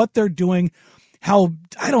are, what they're doing, how,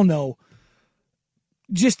 I don't know,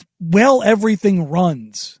 just everything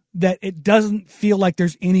runs, that it doesn't feel like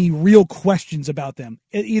there's any real questions about them.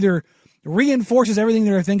 Either reinforces everything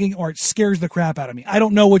they're thinking or it scares the crap out of me. I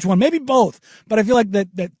don't know which one. Maybe both. But I feel like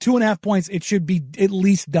that 2.5 points, it should be at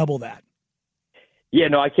least double that. Yeah,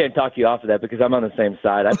 no, I can't talk you off of that because I'm on the same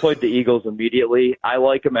side. I played the Eagles immediately. I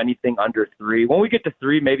like them anything under 3. When we get to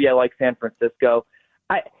 3, maybe I like San Francisco.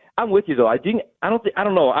 I'm with you though. I don't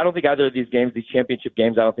know. I don't think either of these games, these championship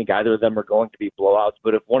games, I don't think either of them are going to be blowouts.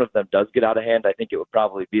 But if one of them does get out of hand, I think it would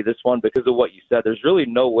probably be this one because of what you said. There's really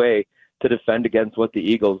no way to defend against what the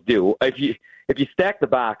Eagles do. If you stack the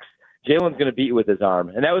box, Jalen's going to beat you with his arm,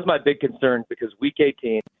 and that was my big concern because Week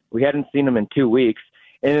 18 we hadn't seen him in 2 weeks.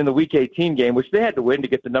 And in the Week 18 game, which they had to win to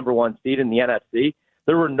get the number 1 seed in the NFC,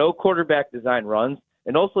 there were no quarterback design runs,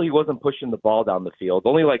 and also he wasn't pushing the ball down the field.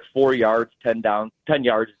 Only like 4 yards, 10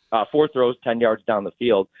 yards, 4 throws, 10 yards down the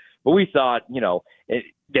field. But we thought, they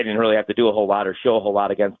didn't really have to do a whole lot or show a whole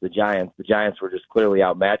lot against the Giants. The Giants were just clearly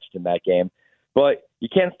outmatched in that game. But you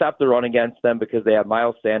can't stop the run against them because they have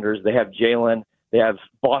Miles Sanders, they have Jalen, they have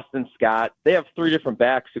Boston Scott. They have 3 different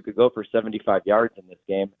backs who could go for 75 yards in this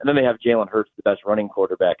game. And then they have Jalen Hurts, the best running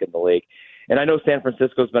quarterback in the league. And I know San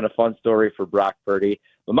Francisco's been a fun story for Brock Purdy.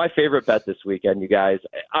 But my favorite bet this weekend, you guys,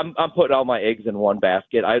 I'm putting all my eggs in one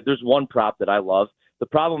basket. There's one prop that I love. The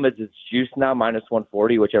problem is it's juiced now, minus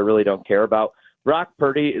 140, which I really don't care about. Brock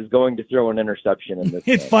Purdy is going to throw an interception in this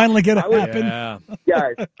game. It's finally going to happen. Yeah.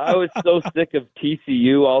 Guys, I was so sick of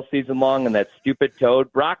TCU all season long and that stupid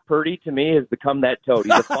toad. Brock Purdy, to me, has become that toad.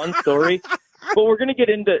 He's a fun story. But we're going to get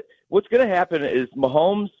into what's going to happen is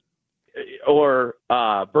Mahomes or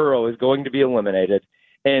Burrow is going to be eliminated.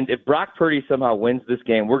 And if Brock Purdy somehow wins this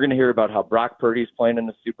game, we're going to hear about how Brock Purdy's playing in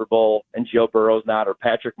the Super Bowl and Joe Burrow's not, or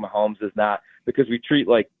Patrick Mahomes is not, because we treat,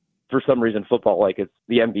 for some reason, football like it's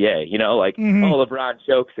the NBA, LeBron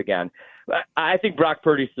chokes again. I think Brock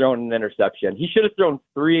Purdy's thrown an interception. He should have thrown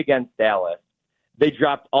 3 against Dallas. They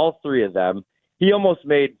dropped all 3 of them. He almost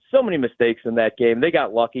made so many mistakes in that game. They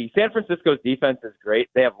got lucky. San Francisco's defense is great.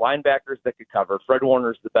 They have linebackers that could cover. Fred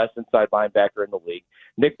Warner's the best inside linebacker in the league.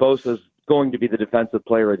 Nick Bosa's going to be the defensive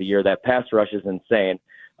player of the year. That pass rush is insane.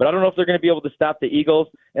 But I don't know if they're going to be able to stop the Eagles.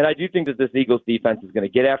 And I do think that this Eagles defense is going to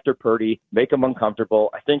get after Purdy, make him uncomfortable.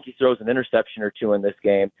 I think he throws an interception or 2 in this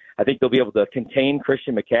game. I think they'll be able to contain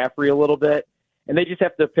Christian McCaffrey a little bit. And they just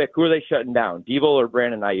have to pick who are they shutting down, Deebo or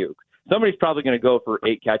Brandon Ayuk. Somebody's probably going to go for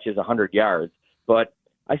 8 catches, 100 yards. But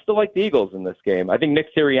I still like the Eagles in this game. I think Nick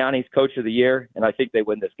Sirianni's coach of the year, and I think they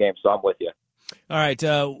win this game. So I'm with you. All right,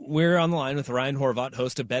 we're on the line with Ryan Horvat,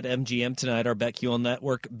 host of BetMGM tonight, our BetQL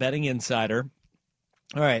Network betting insider.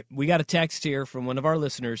 All right, we got a text here from one of our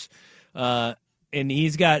listeners, and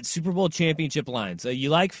he's got Super Bowl championship lines. You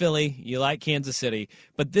like Philly, you like Kansas City,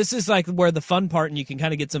 but this is like where the fun part, and you can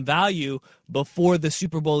kind of get some value before the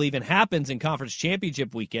Super Bowl even happens in Conference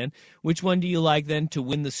Championship weekend. Which one do you like then to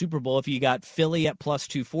win the Super Bowl if you got Philly at plus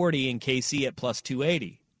 240 and KC at plus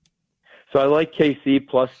 280? So I like KC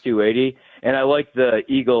plus 280, and I like the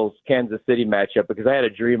Eagles-Kansas City matchup because I had a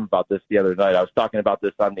dream about this the other night. I was talking about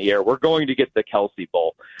this on the air. We're going to get the Kelsey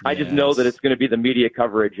Bowl. Yes. I just know that it's going to be the media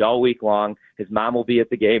coverage all week long. His mom will be at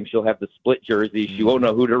the game. She'll have the split jersey. She won't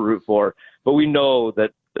know who to root for, but we know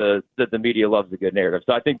that the media loves a good narrative.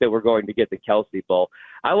 So I think that we're going to get the Kelsey Bowl.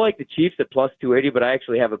 I like the Chiefs at plus 280, but I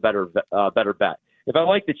actually have a better bet. If I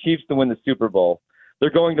like the Chiefs to win the Super Bowl, they're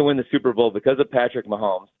going to win the Super Bowl because of Patrick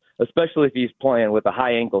Mahomes. Especially if he's playing with a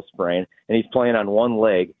high ankle sprain and he's playing on one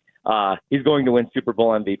leg, he's going to win Super Bowl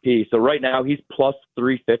MVP. So right now he's plus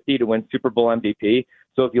 350 to win Super Bowl MVP.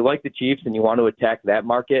 So if you like the Chiefs and you want to attack that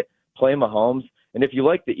market, play Mahomes. And if you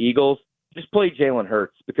like the Eagles, just play Jalen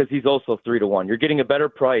Hurts because he's also 3-1. You're getting a better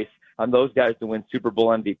price on those guys to win Super Bowl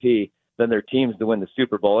MVP than their teams to win the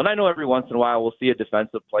Super Bowl. And I know every once in a while we'll see a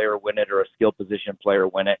defensive player win it or a skill position player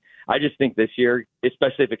win it. I just think this year,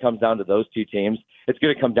 especially if it comes down to those 2 teams, it's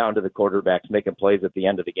going to come down to the quarterbacks making plays at the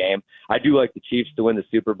end of the game. I do like the Chiefs to win the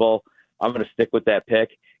Super Bowl. I'm going to stick with that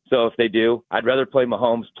pick. So if they do, I'd rather play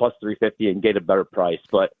Mahomes plus 350 and get a better price.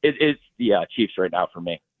 But it's the Chiefs right now for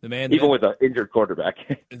me. The man, even with an injured quarterback.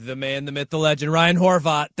 The man, the myth, the legend, Ryan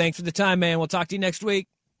Horvat. Thanks for the time, man. We'll talk to you next week.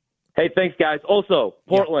 Hey, thanks, guys. Also,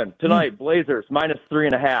 Portland, tonight, Blazers, minus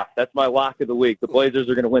 3.5. That's my lock of the week. The Blazers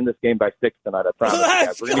are going to win this game by 6 tonight, I promise.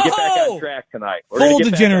 Let's We're going to get back on track tonight. Full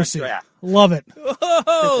degeneracy. Love it.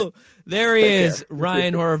 Oh, there he is,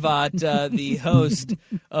 Ryan Horvat, the host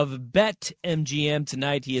of BetMGM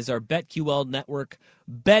tonight. He is our BetQL Network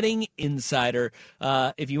betting insider.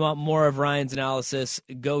 If you want more of Ryan's analysis,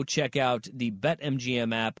 go check out the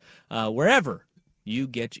BetMGM app wherever you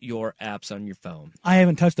get your apps on your phone. I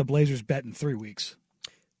haven't touched a Blazers bet in 3 weeks.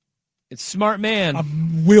 It's smart, man.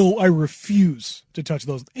 I refuse to touch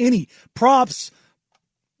those. Any props,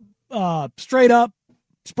 straight up,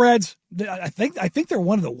 Spreads, I think they're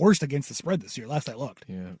one of the worst against the spread this year. Last I looked.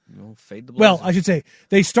 Yeah, we'll fade the Blazers. Well, I should say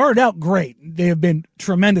they started out great. They have been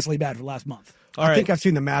tremendously bad for the last month. I think I've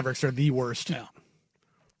seen the Mavericks are the worst. Yeah.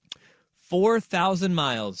 4,000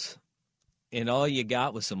 miles, and all you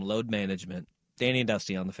got was some load management. Danny and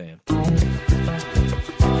Dusty on the Fan.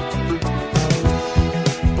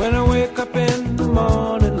 When I wake up in the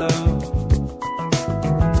morning, love,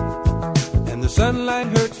 and the sunlight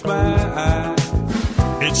hurts my eyes.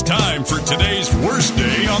 It's time for today's worst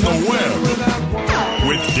day on the web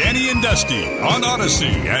with Danny and Dusty on Odyssey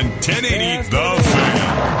and 1080 The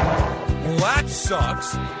Fan. Well, that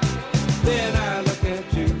sucks. Then I look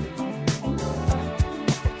at you,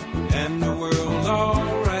 and the world's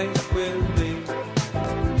all right with me.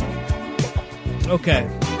 Okay.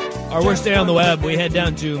 Our worst day on the web, we head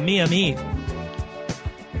down to Miami,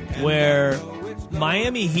 where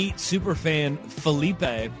Miami Heat superfan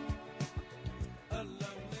Felipe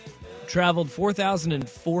traveled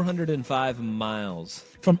 4,405 miles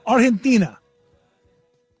from Argentina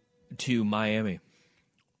to Miami,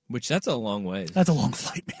 which that's a long way. That's a long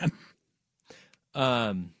flight,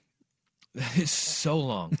 man. That is so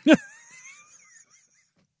long.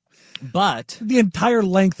 But the entire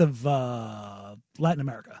length of Latin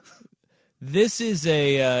America. This is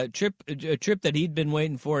a trip that he'd been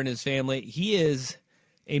waiting for in his family. He is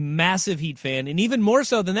a massive Heat fan, and even more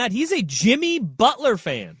so than that, he's a Jimmy Butler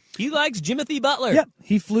fan. He likes Jimothy Butler. Yep,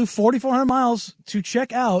 he flew 4,400 miles to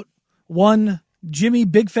check out one Jimmy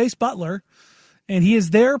Big Face Butler, and he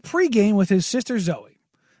is there pregame with his sister Zoe,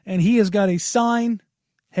 and he has got a sign,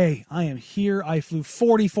 hey, I am here. I flew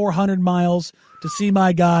 4,400 miles to see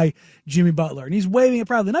my guy, Jimmy Butler. And he's waving it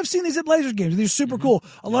proudly. And I've seen these at Blazers games. They're super cool.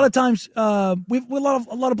 A lot of times, a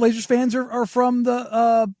lot of Blazers fans are from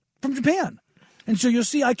from Japan. And so you'll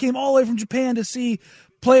see I came all the way from Japan to see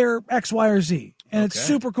player X, Y, or Z. And it's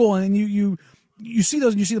super cool. And you see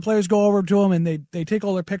those, and you see the players go over to them, and they take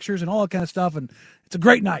all their pictures and all that kind of stuff. And it's a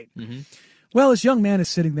great night. Mm-hmm. Well, this young man is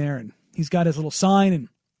sitting there, and he's got his little sign, and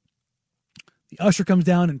the usher comes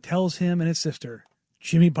down and tells him and his sister,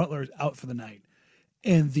 Jimmy Butler is out for the night.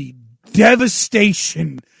 And the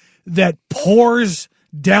devastation that pours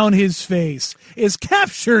down his face is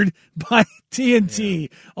captured by TNT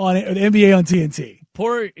on the NBA on TNT.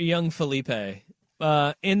 Poor young Felipe.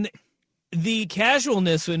 And the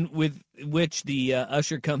casualness with which the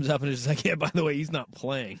usher comes up and is like, yeah, by the way, he's not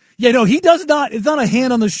playing. Yeah, no, he does not. It's not a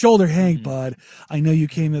hand on the shoulder. Hey, bud, I know you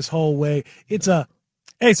came this whole way. It's a,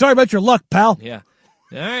 hey, sorry about your luck, pal. Yeah.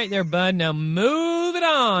 All right there, bud. Now move it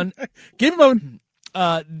on. Keep it moving.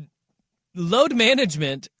 Load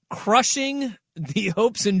management crushing the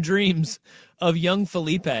hopes and dreams of young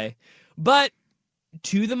Felipe. But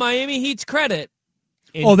to the Miami Heat's credit.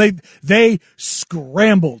 They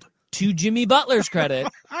scrambled. To Jimmy Butler's credit,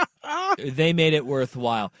 they made it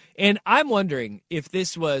worthwhile. And I'm wondering if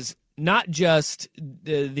this was not just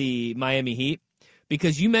the Miami Heat,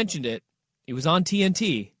 because you mentioned it. It was on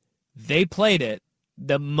TNT. They played it.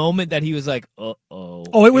 The moment that he was like, uh-oh.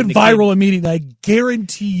 Oh, it went viral immediately. I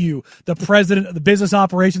guarantee you the president of the business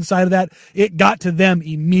operations side of that, it got to them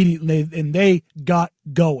immediately, and they got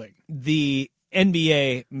going. The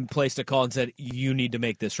NBA placed a call and said, you need to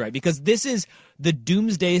make this right. Because this is the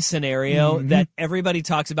doomsday scenario that everybody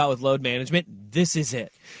talks about with load management. This is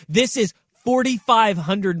it. This is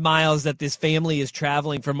 4,500 miles that this family is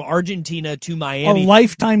traveling from Argentina to Miami. A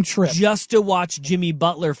lifetime trip. Just to watch Jimmy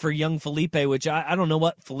Butler for young Felipe, which I don't know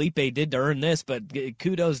what Felipe did to earn this, but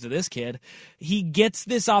kudos to this kid. He gets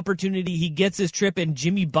this opportunity. He gets this trip, and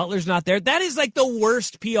Jimmy Butler's not there. That is like the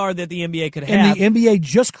worst PR that the NBA could have. And the NBA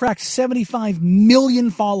just cracked 75 million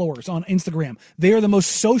followers on Instagram. They are the most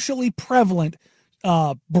socially prevalent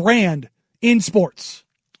brand in sports.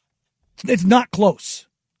 It's not close.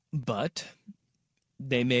 But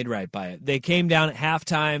they made right by it. They came down at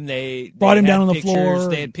halftime. They brought him down on the pictures. floor.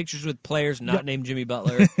 They had pictures with players not named Jimmy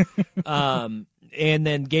Butler. And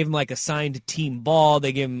then gave him like a signed team ball.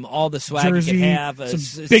 They gave him all the swag jersey, he could have.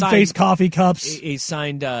 Some big face coffee cups. A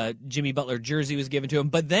signed Jimmy Butler jersey was given to him.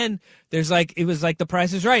 But then it was like the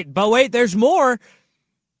Price is Right. But wait, there's more.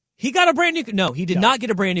 He got a brand new. No, he did not get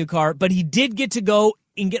a brand new car, but he did get to go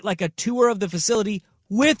and get like a tour of the facility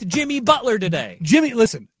with Jimmy Butler today.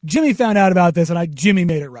 Jimmy found out about this, and Jimmy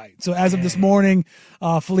made it right. So as of this morning,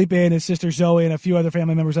 Felipe and his sister Zoe and a few other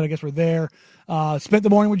family members that I guess were there spent the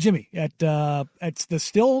morning with Jimmy at the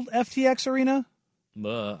still FTX Arena.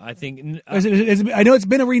 I think I know it's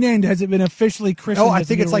been renamed. Has it been officially christened? I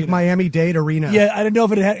think it's like Miami-Dade Arena. Yeah, I don't know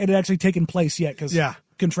if it had actually taken place yet. Because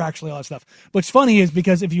contractually all that stuff. What's funny is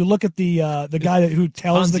because if you look at the guy who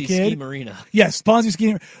tells Ponzi the kid, scheme arena. Yes, Ponzi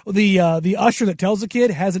scheme. The usher that tells the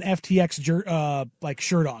kid has an FTX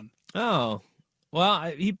shirt on. Oh, well,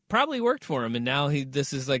 he probably worked for him, and now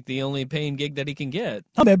this is like the only paying gig that he can get.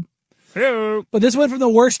 Oh, babe. Hello. But this went from the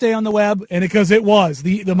worst day on the web, and because it was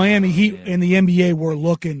the Miami Heat and the NBA were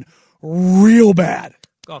looking real bad.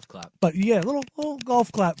 Golf clap. But yeah, little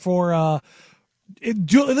golf clap for at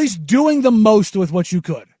least doing the most with what you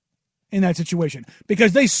could in that situation,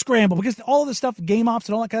 because they scramble, because all of the stuff, game ops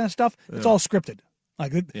and all that kind of stuff, it's all scripted.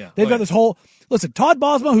 Like they've got this whole listen. Todd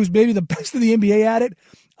Bosma, who's maybe the best in the NBA at it,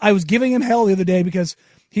 I was giving him hell the other day because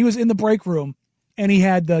he was in the break room and he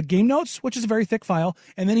had the game notes, which is a very thick file,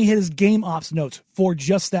 and then he had his game ops notes for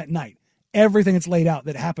just that night. Everything that's laid out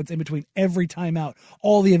that happens in between every timeout,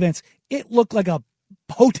 all the events. It looked like a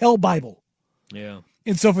hotel Bible. Yeah.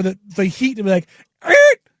 And so for the Heat to be like,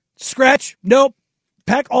 scratch, nope,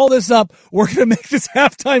 pack all this up. We're going to make this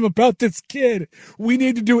halftime about this kid. We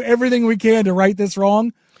need to do everything we can to right this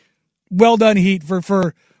wrong. Well done, Heat,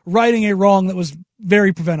 for righting a wrong that was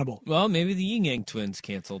very preventable. Well, maybe the Yin Yang Twins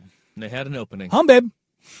canceled. They had an opening. Babe.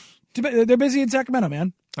 They're busy in Sacramento,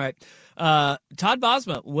 man. All right. Todd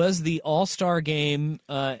Bosma was the All-Star Game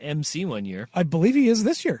MC one year. I believe he is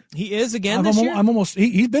this year. He is again this year?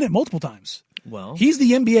 He's been it multiple times. Well, he's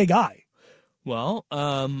the NBA guy. Well,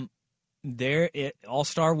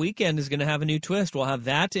 All-Star Weekend is going to have a new twist. We'll have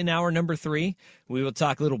that in hour number 3. We will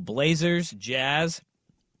talk little Blazers, Jazz.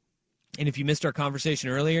 And if you missed our conversation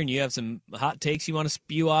earlier and you have some hot takes you want to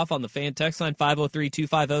spew off on the fan text line,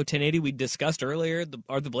 503-250-1080, we discussed earlier,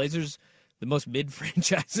 are the Blazers the most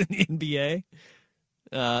mid-franchise in the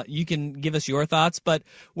NBA? You can give us your thoughts. But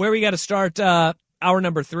where we got to start, hour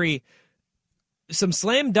number 3, some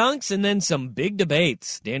slam dunks and then some big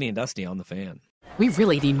debates. Danny and Dusty on the Fan. We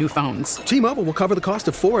really need new phones. T-Mobile will cover the cost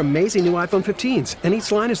of 4 amazing new iPhone 15s, and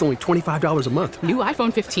each line is only $25 a month. New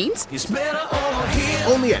iPhone 15s? It's better over here.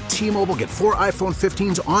 Only at T-Mobile, get 4 iPhone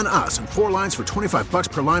 15s on us and 4 lines for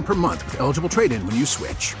 $25 per line per month with eligible trade-in when you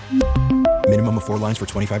switch. Minimum of 4 lines for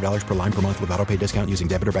 $25 per line per month with autopay discount using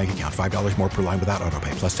debit or bank account. $5 more per line without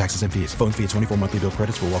autopay, plus taxes and fees. Phone fee at 24 monthly bill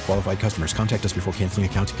credits for well-qualified customers. Contact us before canceling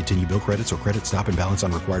account to continue bill credits or credit stop and balance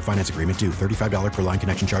on required finance agreement due. $35 per line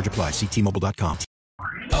connection charge applies. See T-Mobile.com.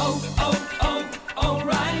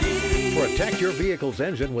 O'Reilly. Protect your vehicle's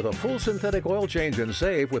engine with a full synthetic oil change and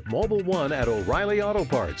save with Mobil 1 at O'Reilly Auto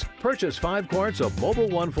Parts. Purchase 5 quarts of Mobil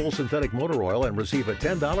 1 full synthetic motor oil and receive a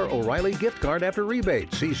 $10 O'Reilly gift card after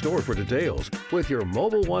rebate. See store for details. With your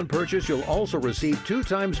Mobil 1 purchase, you'll also receive 2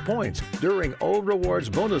 times points during O Rewards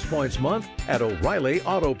Bonus Points Month at O'Reilly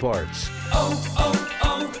Auto Parts.